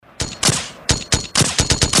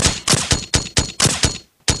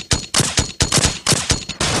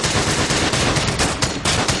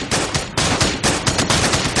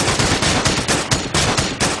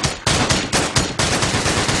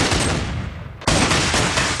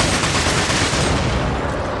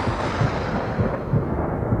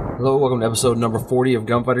Hello, welcome to episode number 40 of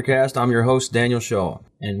Gunfighter Cast. I'm your host, Daniel Shaw.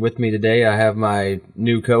 And with me today, I have my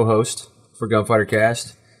new co-host for Gunfighter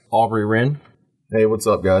Cast, Aubrey Wren. Hey, what's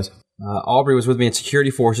up, guys? Aubrey was with me in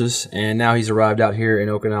security forces, and now he's arrived out here in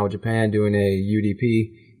Okinawa, Japan, doing a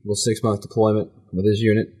UDP, little 6-month deployment with his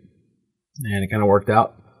unit. And it kind of worked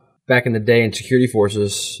out. Back in the day in security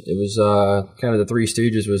forces, it was kind of the Three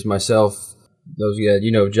Stooges was myself, those guys,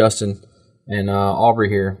 Justin, and Aubrey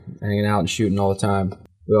here, hanging out and shooting all the time.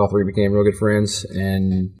 We all three became real good friends,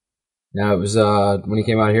 and now it was, when he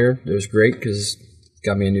came out here, it was great because it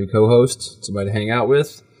got me a new co-host, somebody to hang out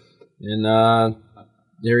with, and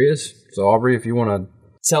there he is. So Aubrey, if you want to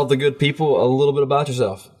tell the good people a little bit about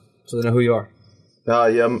yourself, so they know who you are.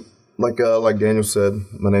 Yeah, like Daniel said,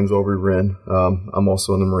 my name's Aubrey Wren. I'm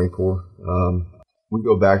also in the Marine Corps. We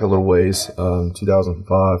go back a little ways.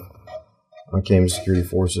 2005, I came to security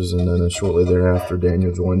forces, and then shortly thereafter,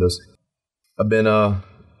 Daniel joined us. I've been a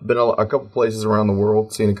couple places around the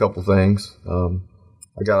world, seen a couple things.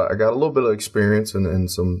 I got a little bit of experience and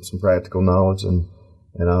some practical knowledge, and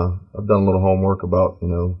I've done a little homework about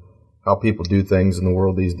how people do things in the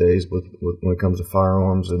world these days with when it comes to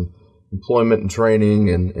firearms and employment and training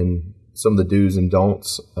and some of the do's and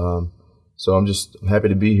don'ts. So I'm just happy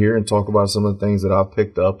to be here and talk about some of the things that I've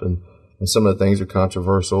picked up and some of the things are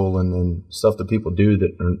controversial and stuff that people do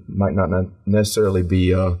that might not necessarily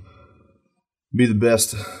be the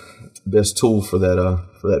best tool for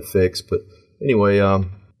that fix. But anyway,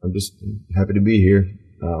 I'm just happy to be here,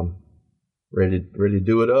 ready to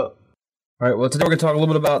do it up. All right, well, today we're going to talk a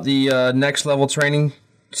little bit about the next level training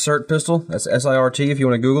SIRT pistol. That's SIRT if you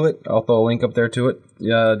want to Google it. I'll throw a link up there to it.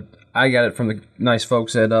 I got it from the nice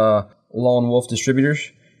folks at Lone Wolf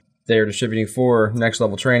Distributors. They are distributing for next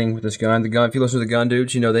level training with this gun. If you listen to the gun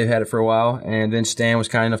dudes, they've had it for a while. And then Stan was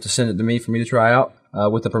kind enough to send it to me for me to try out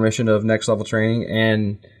with the permission of Next Level Training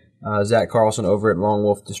and Zach Carlson over at Lone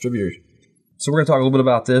Wolf Distributors. So we're going to talk a little bit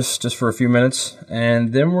about this just for a few minutes.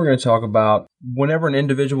 And then we're going to talk about whenever an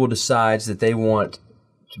individual decides that they want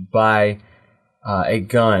to buy a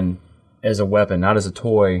gun as a weapon, not as a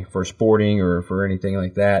toy for sporting or for anything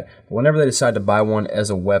like that. But whenever they decide to buy one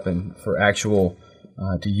as a weapon for actual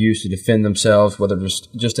to use to defend themselves, whether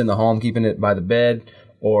just in the home, keeping it by the bed,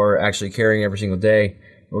 or actually carrying every single day,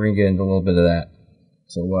 we're going to get into a little bit of that.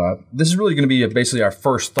 So this is really going to be basically our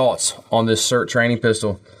first thoughts on this SIRT training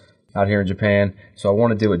pistol out here in Japan. So I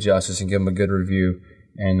want to do it justice and give them a good review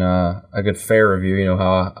and a good fair review,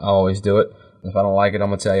 how I always do it. If I don't like it, I'm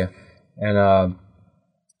going to tell you. And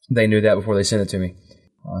they knew that before they sent it to me.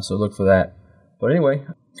 So look for that. But anyway,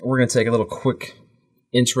 we're going to take a little quick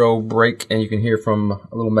intro break, and you can hear from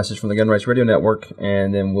a little message from the Gun Rights Radio Network,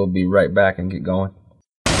 and then we'll be right back and get going.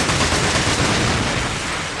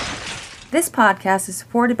 This podcast is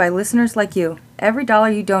supported by listeners like you. Every dollar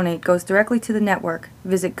you donate goes directly to the network.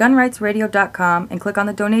 Visit gunrightsradio.com and click on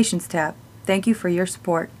the donations tab. Thank you for your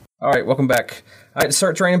support. All right, welcome back. All right,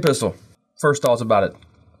 SIRT training pistol. First thoughts about it.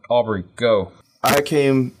 Aubrey, go. I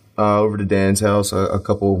came over to Dan's house a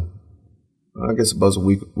couple, I guess about a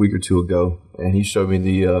week or two ago, and he showed me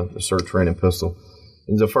the SIRT training pistol.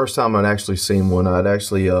 It was the first time I'd actually seen one. I'd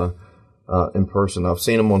actually in person. I've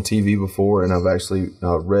seen them on TV before, and I've actually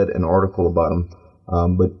read an article about them.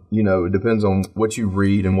 But it depends on what you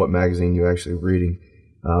read and what magazine you're actually reading,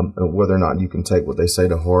 and whether or not you can take what they say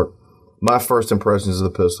to heart. My first impressions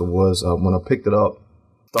of the pistol was when I picked it up,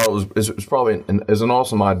 thought it was probably an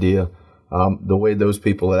awesome idea. The way those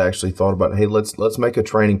people had actually thought about, hey, let's make a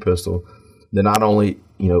training pistol that not only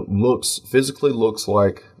physically looks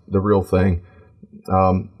like the real thing,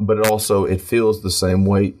 but it feels the same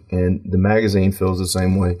weight, and the magazine feels the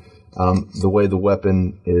same way. The way the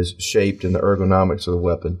weapon is shaped and the ergonomics of the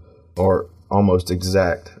weapon are almost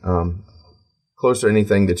exact, close to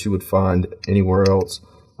anything that you would find anywhere else.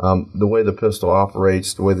 The way the pistol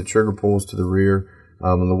operates, the way the trigger pulls to the rear,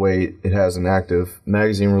 and the way it has an active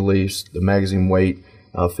magazine release, the magazine weight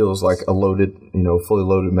feels like a loaded, fully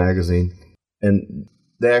loaded magazine. And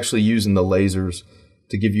they're actually using the lasers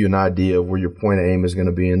to give you an idea of where your point of aim is going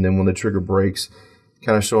to be. And then when the trigger breaks,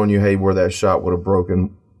 kind of showing you, hey, where that shot would have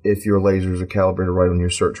broken if your lasers are calibrated right on your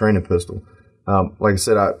SIRT training pistol. Like I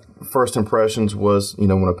said, first impressions was,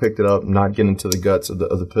 when I picked it up, not getting into the guts of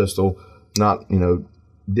the pistol, not,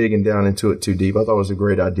 digging down into it too deep. I thought it was a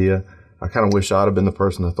great idea. I kind of wish I'd have been the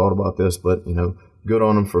person that thought about this, but, good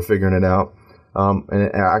on them for figuring it out.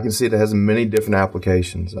 And I can see it has many different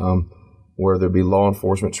applications, whether it be law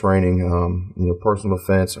enforcement training, personal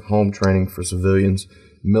defense, home training for civilians,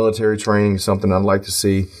 military training is something I'd like to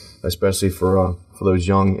see, especially for those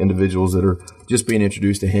young individuals that are just being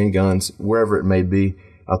introduced to handguns, wherever it may be.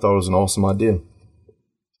 I thought it was an awesome idea.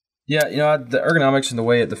 Yeah, the ergonomics and the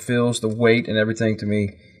way it feels, the weight and everything to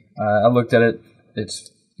me, I looked at it. It's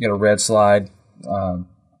got a red slide. The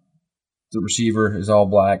receiver is all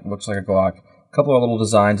black, looks like a Glock. A couple of little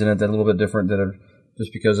designs in it that are a little bit different that are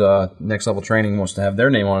just because Next Level Training wants to have their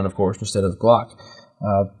name on it, of course, instead of Glock.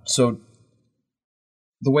 So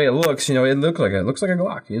the way it looks, it looks like a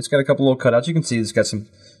Glock. It's got a couple little cutouts. You can see it's got some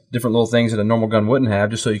different little things that a normal gun wouldn't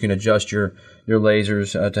have, just so you can adjust your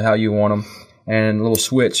lasers to how you want them. And a little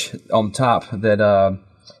switch on top that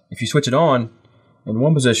if you switch it on in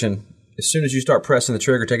one position, as soon as you start pressing the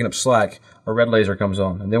trigger, taking up slack, a red laser comes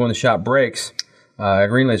on. And then when the shot breaks, a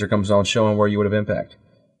green laser comes on, showing where you would have impact.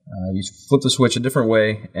 You flip the switch a different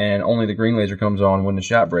way, and only the green laser comes on when the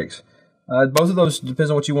shot breaks. Both of those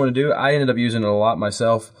depends on what you want to do. I ended up using it a lot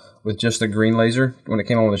myself with just the green laser when it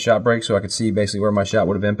came on with the shot break, so I could see basically where my shot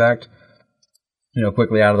would have impact.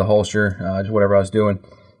 Quickly out of the holster, just whatever I was doing.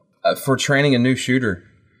 For training a new shooter,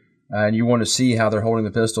 and you want to see how they're holding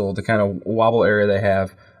the pistol, the kind of wobble area they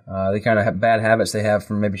have, the kind of bad habits they have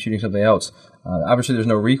from maybe shooting something else. Obviously, there's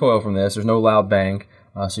no recoil from this. There's no loud bang,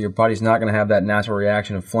 so your body's not going to have that natural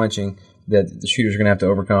reaction of flinching that the shooters are going to have to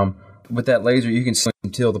overcome. With that laser, you can see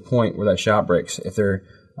until the point where that shot breaks. If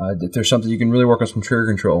there's something, you can really work on some trigger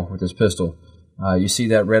control with this pistol. You see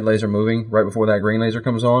that red laser moving right before that green laser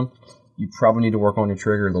comes on. You probably need to work on your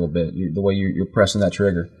trigger a little bit, the way you're pressing that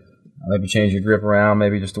trigger. Maybe change your grip around,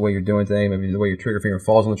 maybe just the way you're doing things, maybe the way your trigger finger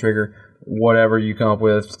falls on the trigger. Whatever you come up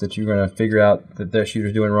with that you're going to figure out that their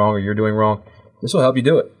shooter's doing wrong or you're doing wrong, this will help you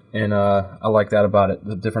do it. And I like that about it,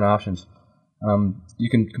 the different options. You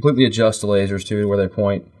can completely adjust the lasers too, where they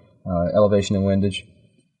point, elevation and windage,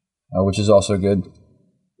 which is also good.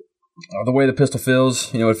 The way the pistol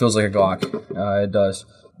feels, it feels like a Glock. It does.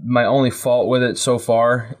 My only fault with it so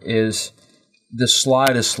far is the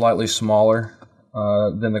slide is slightly smaller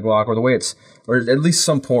than the Glock, or the way or at least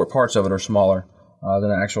some parts of it are smaller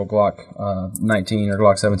than an actual Glock 19 or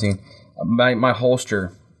Glock 17. My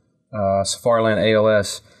holster, Safariland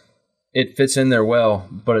ALS, it fits in there well,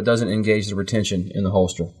 but it doesn't engage the retention in the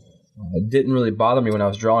holster. It didn't really bother me when I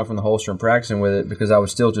was drawing from the holster and practicing with it because I would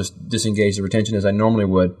still just disengage the retention as I normally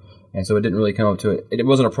would, and so it didn't really come up to it. It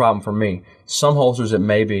wasn't a problem for me. Some holsters it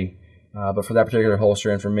may be, but for that particular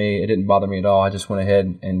holster and for me, it didn't bother me at all. I just went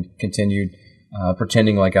ahead and continued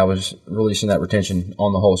pretending like I was releasing that retention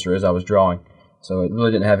on the holster as I was drawing. So it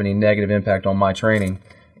really didn't have any negative impact on my training,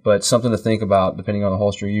 but something to think about depending on the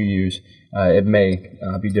holster you use. It may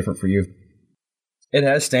be different for you. It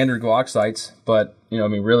has standard Glock sights, but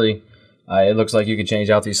really, it looks like you could change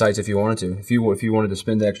out these sights if you wanted to. If you wanted to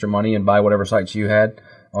spend the extra money and buy whatever sights you had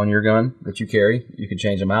on your gun that you carry, you could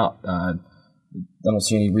change them out. I don't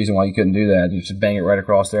see any reason why you couldn't do that. You should bang it right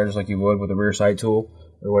across there just like you would with a rear sight tool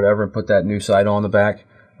or whatever, and put that new sight on the back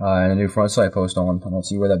and a new front sight post on. I don't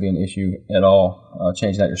see where that'd be an issue at all,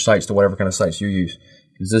 changing out your sights to whatever kind of sights you use.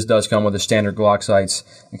 Because this does come with the standard Glock sights,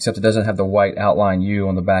 except it doesn't have the white outline U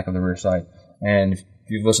on the back of the rear sight. And if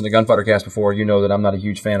you've listened to Gunfighter Cast before, you know that I'm not a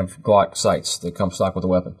huge fan of Glock sights that come stock with the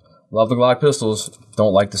weapon. Love the Glock pistols,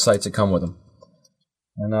 don't like the sights that come with them.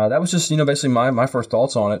 And that was just, basically my first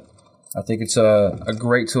thoughts on it. I think it's a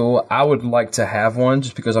great tool. I would like to have one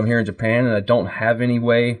just because I'm here in Japan and I don't have any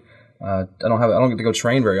way. I don't get to go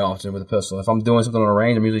train very often with a pistol. If I'm doing something on a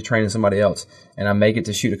range, I'm usually training somebody else, and I may get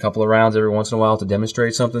to shoot a couple of rounds every once in a while to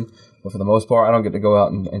demonstrate something. But for the most part, I don't get to go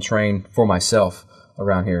out and train for myself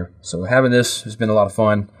around here. So having this has been a lot of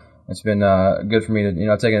fun. It's been good for me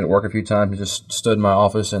to I've taken it to work a few times and just stood in my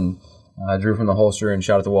office and drew from the holster and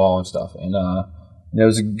shot at the wall and stuff. And it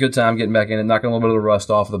was a good time getting back in and knocking a little bit of the rust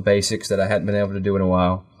off of the basics that I hadn't been able to do in a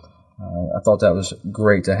while. I thought that was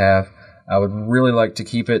great to have. I would really like to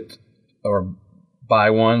keep it or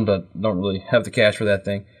buy one, but don't really have the cash for that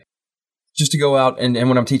thing. Just to go out and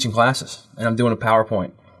when I'm teaching classes and I'm doing a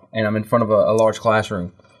PowerPoint and I'm in front of a large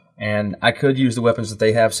classroom and I could use the weapons that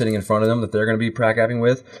they have sitting in front of them that they're going to be prac-apping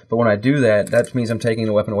with, but when I do that, that means I'm taking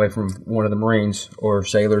the weapon away from one of the Marines or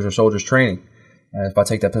sailors or soldiers training. If I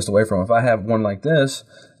take that pistol away from them. If I have one like this,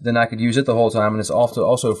 then I could use it the whole time, and it's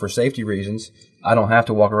also for safety reasons. I don't have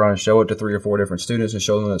to walk around and show it to 3 or 4 different students and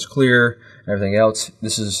show them that it's clear and everything else.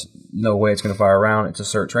 This is no way it's going to fire around. It's a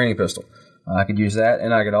SIRT training pistol. I could use that,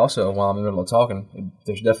 and I could also, while I'm in the middle of talking,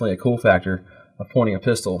 there's definitely a cool factor of pointing a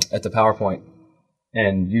pistol at the PowerPoint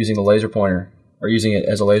and using the laser pointer, or using it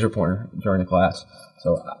as a laser pointer during the class.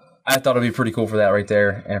 So I thought it'd be pretty cool for that right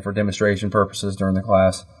there, and for demonstration purposes during the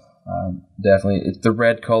class. Definitely, the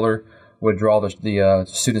red color would draw the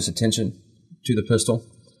student's attention to the pistol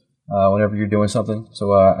whenever you're doing something.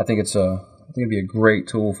 So I think it'd be a great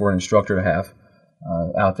tool for an instructor to have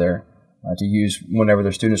out there. to use whenever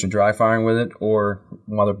their students are dry firing with it or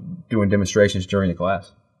while they're doing demonstrations during the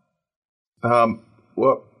class?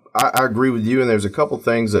 Well, I agree with you, and there's a couple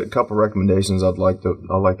recommendations I'd like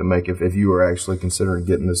to make if you were actually considering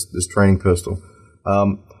getting this training pistol.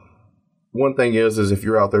 One thing is if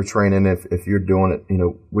you're out there training, if you're doing it,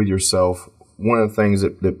 with yourself, one of the things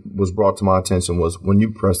that was brought to my attention was when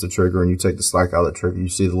you press the trigger and you take the slack out of the trigger, you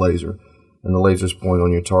see the laser, and the laser's pointing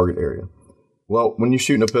on your target area. Well, when you're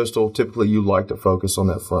shooting a pistol, typically you like to focus on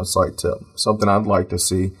that front sight tip. Something I'd like to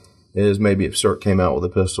see is maybe if SIRT came out with a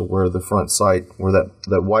pistol where the front sight, where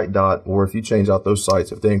that white dot, or if you change out those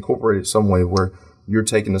sights, if they incorporate it some way where you're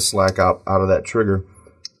taking the slack out of that trigger,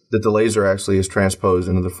 that the laser actually is transposed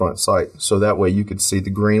into the front sight. So that way you could see the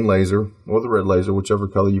green laser or the red laser, whichever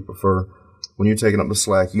color you prefer. When you're taking up the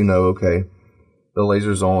slack, okay, the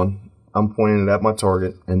laser's on, I'm pointing it at my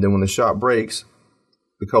target, and then when the shot breaks,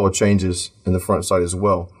 the color changes in the front sight as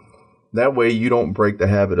well. That way you don't break the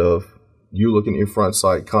habit of you looking at your front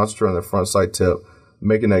sight, concentrating on the front sight tip,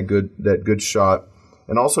 making that good shot,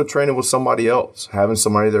 and also training with somebody else, having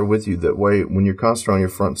somebody there with you. That way, when you're concentrating on your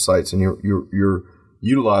front sights and you're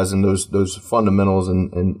utilizing those fundamentals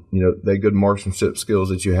and that good marksmanship skills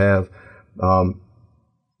that you have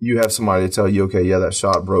somebody to tell you, okay, yeah, that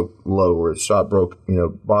shot broke low, or that shot broke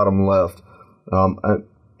bottom left,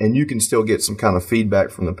 and you can still get some kind of feedback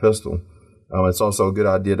from the pistol. It's also a good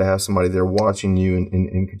idea to have somebody there watching you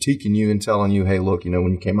and critiquing you and telling you, hey, look,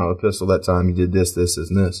 when you came out of the pistol that time, you did this, this,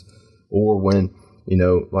 and this. Or when,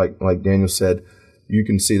 like Daniel said, you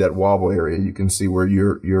can see that wobble area. You can see where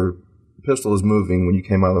your pistol is moving when you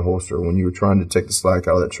came out of the holster, when you were trying to take the slack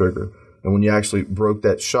out of that trigger. And when you actually broke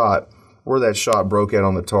that shot, where that shot broke at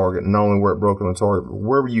on the target, and not only where it broke on the target, but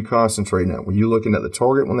where were you concentrating at? Were you looking at the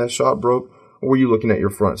target when that shot broke, or were you looking at your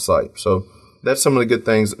front sight? So that's some of the good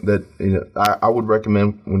things that I would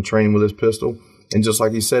recommend when training with this pistol. And just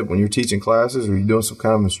like he said, when you're teaching classes or you're doing some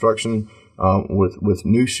kind of instruction with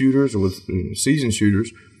new shooters or with seasoned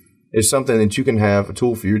shooters, it's something that you can have a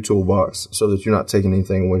tool for your toolbox so that you're not taking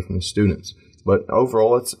anything away from the students. But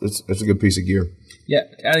overall, it's a good piece of gear. Yeah,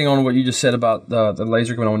 adding on to what you just said about the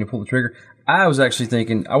laser coming on when you pull the trigger, I was actually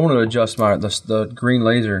thinking I wanted to adjust the green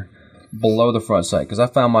laser below the front sight, because I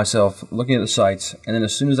found myself looking at the sights, and then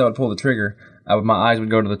as soon as I would pull the trigger, my eyes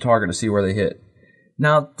would go to the target to see where they hit.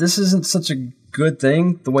 Now, this isn't such a good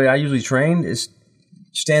thing. The way I usually train is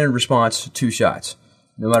standard response, 2 shots.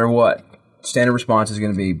 No matter what, standard response is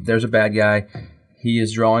going to be, there's a bad guy, he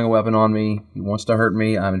is drawing a weapon on me, he wants to hurt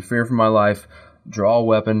me, I'm in fear for my life, draw a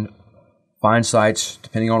weapon, find sights,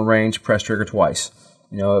 depending on range, press trigger twice.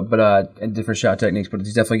 And different shot techniques, but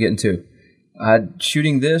he's definitely getting 2.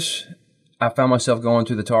 Shooting this, I found myself going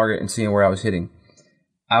through the target and seeing where I was hitting.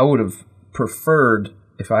 I would have preferred,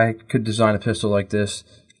 if I could design a pistol like this,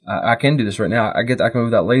 I can do this right now. I can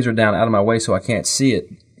move that laser down out of my way so I can't see it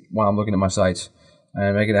while I'm looking at my sights,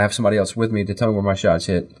 and make it have somebody else with me to tell me where my shots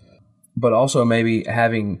hit. But also maybe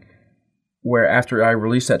having where after I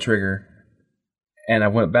release that trigger and I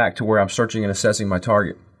went back to where I'm searching and assessing my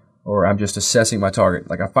target, or I'm just assessing my target.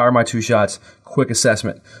 Like I fire my 2 shots, quick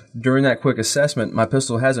assessment. During that quick assessment, my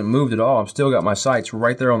pistol hasn't moved at all. I've still got my sights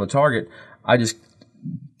right there on the target. I just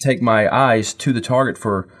take my eyes to the target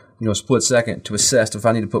for a split second to assess if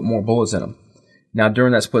I need to put more bullets in them. Now,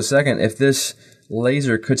 during that split second, if this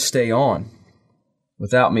laser could stay on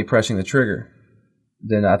without me pressing the trigger,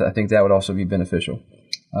 then I think that would also be beneficial.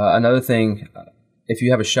 Another thing, if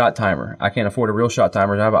you have a shot timer, I can't afford a real shot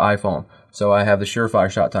timer. I have an iPhone, so I have the Surefire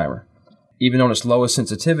shot timer. Even on its lowest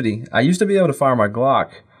sensitivity, I used to be able to fire my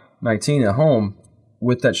Glock 19 at home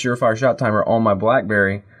with that Surefire shot timer on my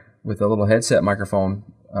BlackBerry with a little headset microphone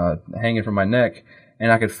hanging from my neck,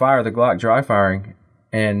 and I could fire the Glock dry firing,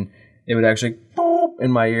 and it would actually boop in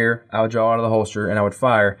my ear. I would draw out of the holster, and I would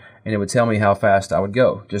fire, and it would tell me how fast I would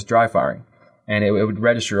go, just dry firing, and it would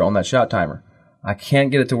register on that shot timer. I can't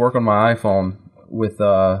get it to work on my iPhone with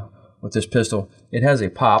this pistol. It has a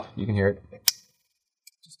pop. You can hear it.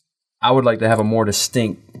 I would like to have a more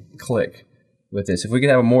distinct click with this. If we could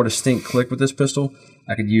have a more distinct click with this pistol,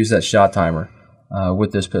 I could use that shot timer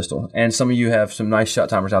with this pistol. And some of you have some nice shot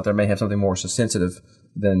timers out there, may have something more sensitive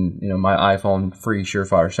than my iPhone free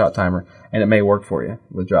Surefire shot timer, and it may work for you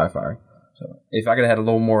with dry firing. So if I could have had a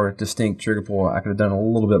little more distinct trigger pull, I could have done a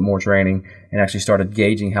little bit more training and actually started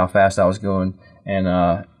gauging how fast I was going and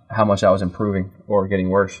how much I was improving or getting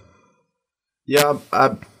worse. Yeah,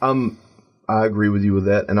 I agree with you with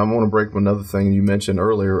that, and I want to break up another thing you mentioned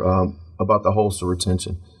earlier about the holster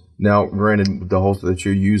retention. Now, granted, with the holster that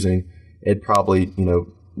you're using, it probably,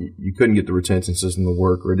 you couldn't get the retention system to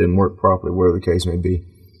work, or it didn't work properly, whatever the case may be.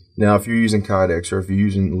 Now, if you're using Kydex or if you're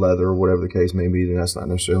using leather or whatever the case may be, then that's not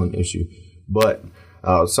necessarily an issue. But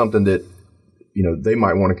something that they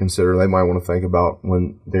might want to consider, they might want to think about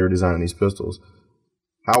when they're designing these pistols.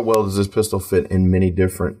 How well does this pistol fit in many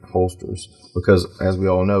different holsters? Because as we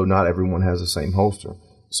all know, not everyone has the same holster.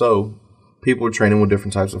 So people are training with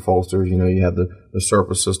different types of holsters. You have the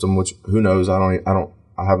SIRT system, which who knows? I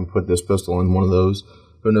haven't put this pistol in one of those.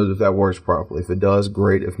 Who knows if that works properly? If it does,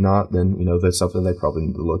 great. If not, then that's something they probably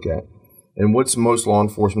need to look at. And what's most law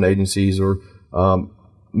enforcement agencies or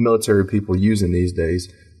military people using these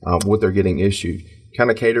days? What they're getting issued,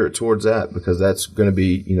 kind of cater it towards that, because that's going to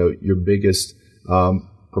be your biggest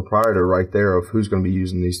proprietor right there of who's going to be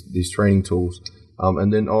using these training tools,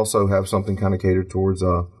 and then also have something kind of catered towards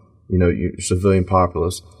your civilian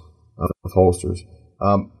populace of holsters.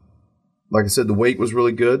 Like I said, the weight was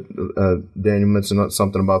really good. Daniel mentioned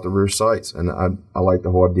something about the rear sights, and I like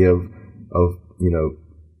the whole idea of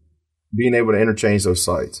being able to interchange those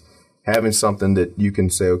sights. Having something that you can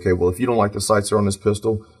say, okay, well, if you don't like the sights that are on this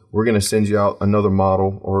pistol, we're going to send you out another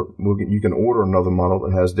model, or you can order another model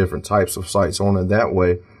that has different types of sights on it. That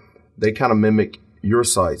way, they kind of mimic your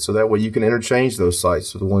sights, so that way you can interchange those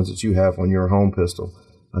sights with the ones that you have on your home pistol.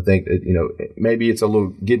 I think that maybe it's a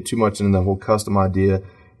little get too much into the whole custom idea.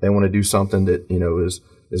 They want to do something that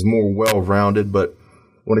is more well-rounded, but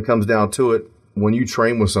when it comes down to it, when you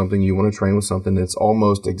train with something, you want to train with something that's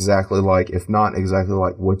almost exactly like, if not exactly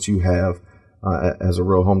like, what you have as a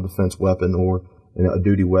real home defense weapon or a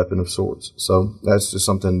duty weapon of sorts. So that's just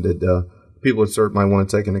something that people at SIRT might want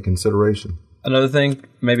to take into consideration. Another thing,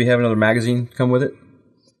 maybe have another magazine come with it.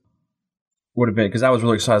 Would have been, because I was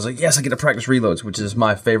really excited. I was like, yes, I get to practice reloads, which is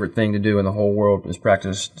my favorite thing to do in the whole world, is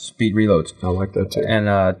practice speed reloads. I like that too. And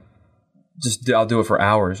I'll do it for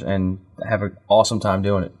hours and have an awesome time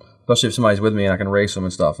doing it. Especially if somebody's with me and I can race them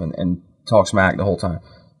and stuff and talk smack the whole time.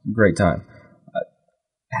 Great time.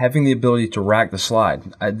 Having the ability to rack the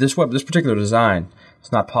slide. This particular design,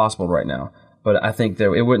 it's not possible right now. But I think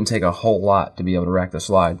that it wouldn't take a whole lot to be able to rack the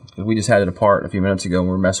slide. We just had it apart a few minutes ago and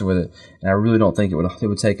we were messing with it. And I really don't think it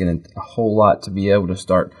would take a whole lot to be able to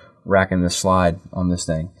start racking the slide on this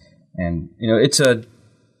thing. And,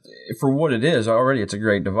 for what it is, already it's a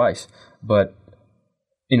great device. But,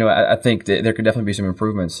 I think that there could definitely be some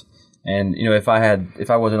improvements. And, if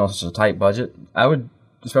I wasn't on such a tight budget, I would,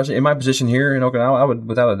 especially in my position here in Okinawa, I would,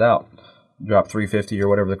 without a doubt, drop $350 or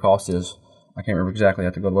whatever the cost is. I can't remember exactly. I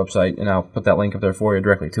have to go to the website, and I'll put that link up there for you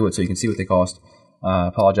directly to it so you can see what they cost.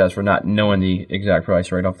 Apologize for not knowing the exact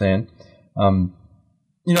price right off the hand.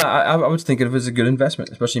 I was thinking of it as a good investment,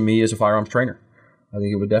 especially me as a firearms trainer. I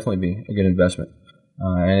think it would definitely be a good investment.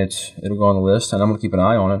 And it'll go on the list, and I'm going to keep an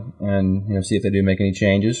eye on it and see if they do make any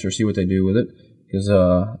changes or see what they do with it, because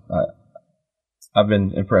I've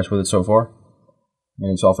been impressed with it so far.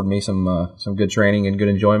 And it's offered me some good training and good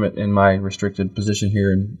enjoyment in my restricted position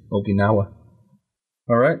here in Okinawa.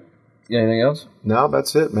 All right. Anything else? No,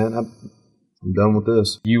 that's it, man. I'm done with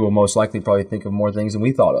this. You will most likely probably think of more things than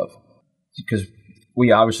we thought of, because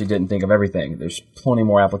we obviously didn't think of everything. There's plenty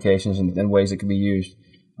more applications and ways it could be used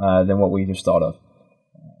than what we just thought of.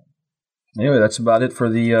 Anyway, that's about it for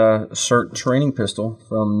the SIRT training pistol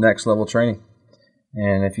from Next Level Training.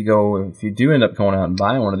 And if you do end up going out and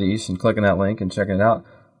buying one of these and clicking that link and checking it out,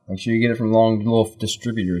 make sure you get it from Long Wolf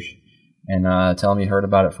Distributors and tell them you heard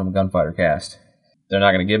about it from Gunfighter Cast. They're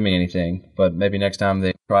not going to give me anything, but maybe next time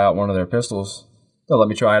they try out one of their pistols, they'll let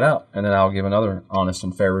me try it out, and then I'll give another honest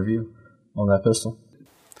and fair review on that pistol.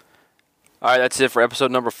 All right, that's it for episode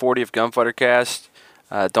number 40 of Gunfighter Cast.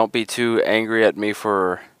 Don't be too angry at me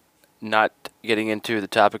for not getting into the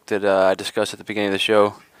topic that I discussed at the beginning of the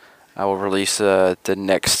show. I will release the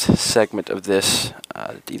next segment of this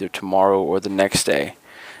either tomorrow or the next day,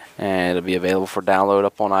 and it'll be available for download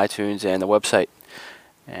up on iTunes and the website.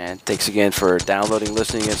 And thanks again for downloading,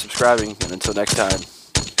 listening, and subscribing. And until next time,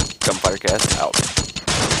 Gunfighter Cast out.